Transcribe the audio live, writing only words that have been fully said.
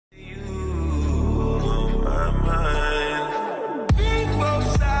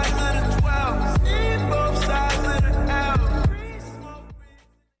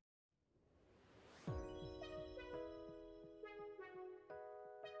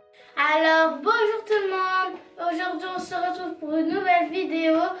Alors bonjour tout le monde, aujourd'hui on se retrouve pour une nouvelle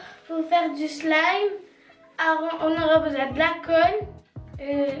vidéo pour faire du slime. Alors on aura besoin de la colle,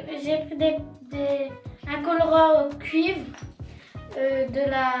 j'ai pris un colorant au cuivre, de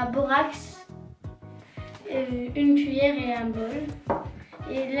la borax, une cuillère et un bol.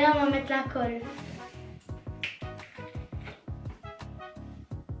 Et là on va mettre la colle.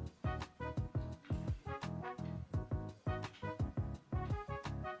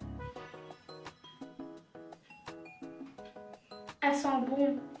 Elle sent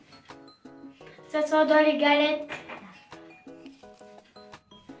bon. Ça sent dans les galettes.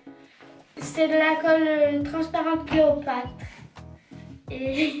 C'est de la colle transparente Cléopâtre.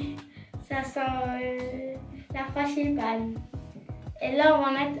 Et ça sent la frangipane. Et là, on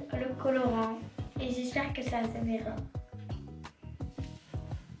va mettre le colorant. Et j'espère que ça se verra.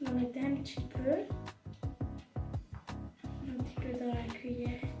 On va mettre un petit peu. Un petit peu dans la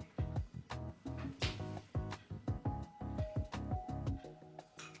cuillère.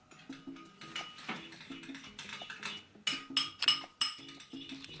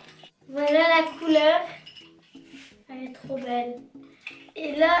 Voilà la couleur, elle est trop belle.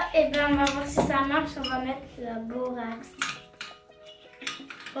 Et là, on va voir si ça marche, on va mettre la borax.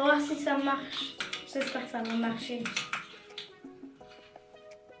 On va voir si ça marche. J'espère que ça va marcher.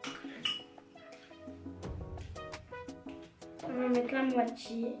 On va mettre la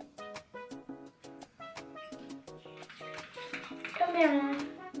moitié. Combien?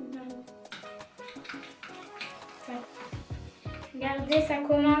 Regardez, ça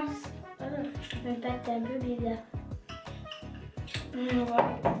commence. Ça fait pas un peu bizarre. On va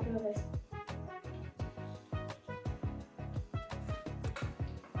mettre le reste.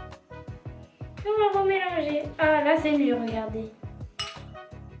 On va remélanger. Ah là c'est mieux, regardez.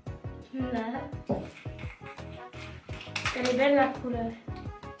 Là. Elle est belle la couleur.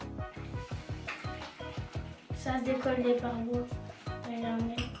 Ça se décolle des parois.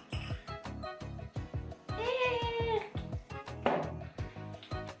 Regardez.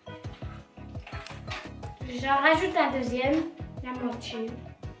 J'en rajoute un deuxième, la moitié.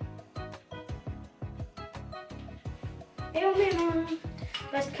 Et on mélange.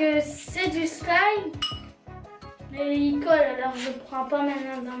 Parce que c'est du slime, mais il colle, alors je prends pas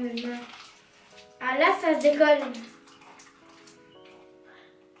maintenant dans mes mains. Ah là, ça se décolle.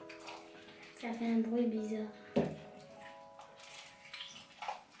 Ça fait un bruit bizarre.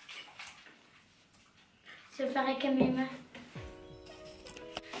 Je vais faire avec mes mains.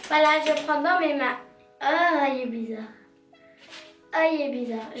 Voilà, je prends dans mes mains. Ah, il est bizarre. Ah, il est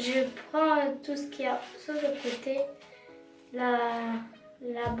bizarre. Je prends tout ce qu'il y a sur le côté.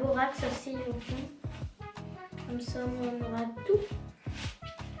 La borax aussi au fond. Comme ça, on aura tout.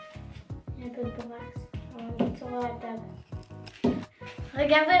 Il y a un peu de borax. On va mettre sur la table.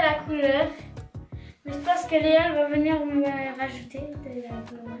 Regardez la couleur. Mais je pense que Léa va venir me rajouter de la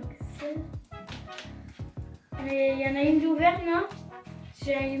borax. Mais il y en a une d'ouverte, non?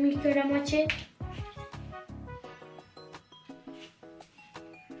 J'ai mis que la moitié.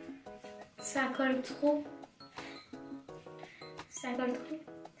 Ça colle trop. Ça colle trop.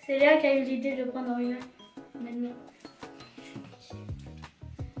 C'est Léa qui a eu l'idée de le prendre dans une main. Maintenant.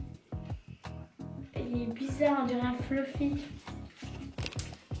 Il est bizarre, on dirait un fluffy.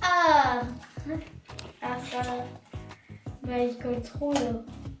 Ah! Ah ça. Bah il colle trop là.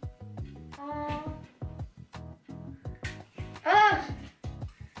 Ah! Ah!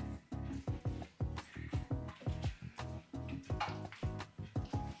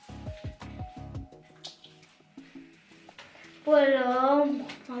 Voilà, on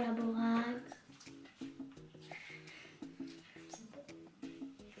prend la borax.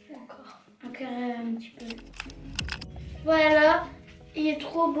 Encore un petit peu. Voilà, il est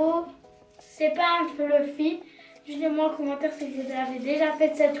trop beau. C'est pas un fluffy. Dites-moi en commentaire si vous avez déjà fait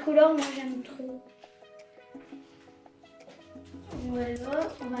de cette couleur. Moi j'aime trop. Voilà,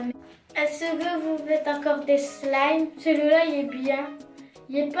 on va mettre. Est-ce que vous faites encore des slimes? Celui-là il est bien.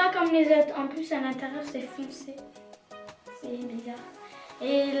 Il est pas comme les autres. En plus à l'intérieur c'est foncé. C'est bizarre.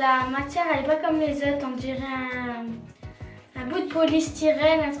 Et la matière, elle n'est pas comme les autres. On dirait un bout de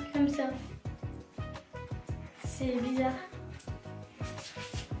polystyrène, un truc comme ça. C'est bizarre.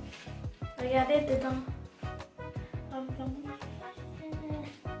 Regardez dedans.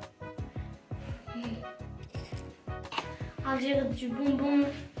 On dirait du bonbon.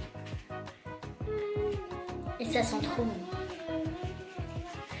 Et ça sent trop bon.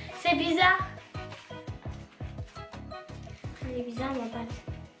 C'est bizarre. Elle est bizarre ma pâte.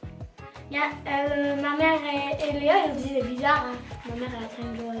 Il y a, ma mère et Léa, elles disent c'est bizarre. Hein. Ma mère elle a train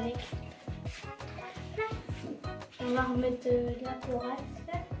de jouer avec. On va remettre de la borax.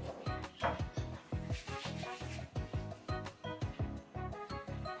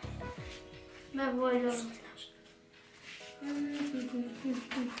 Bah voilà.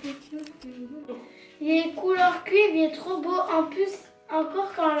 Il est couleur cuivre, il est trop beau. En plus,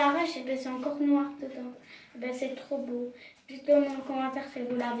 encore quand on l'arrache, c'est encore noir dedans. Ben, c'est trop beau. Dites-le dans les commentaires si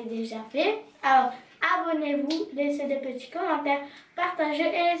vous l'avez déjà fait. Alors, abonnez-vous, laissez des petits commentaires, partagez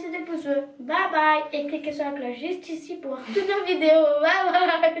et laissez des pouces bleus. Bye bye. Et cliquez sur la cloche juste ici pour voir toutes nos vidéos. Bye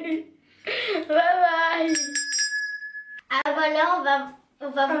bye. Bye bye. Ah voilà, on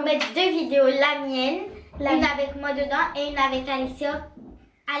va vous mettre deux vidéos. La mienne, une avec moi dedans et une avec Alicia.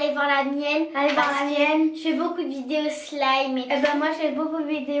 Allez voir la mienne. Allez voir la mienne. Je fais beaucoup de vidéos slime et ben moi, je fais beaucoup de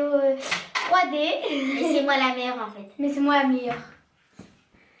vidéos 3D. Et c'est moi la meilleure en fait. Mais c'est moi la meilleure.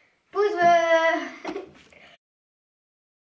 Pouce bleu.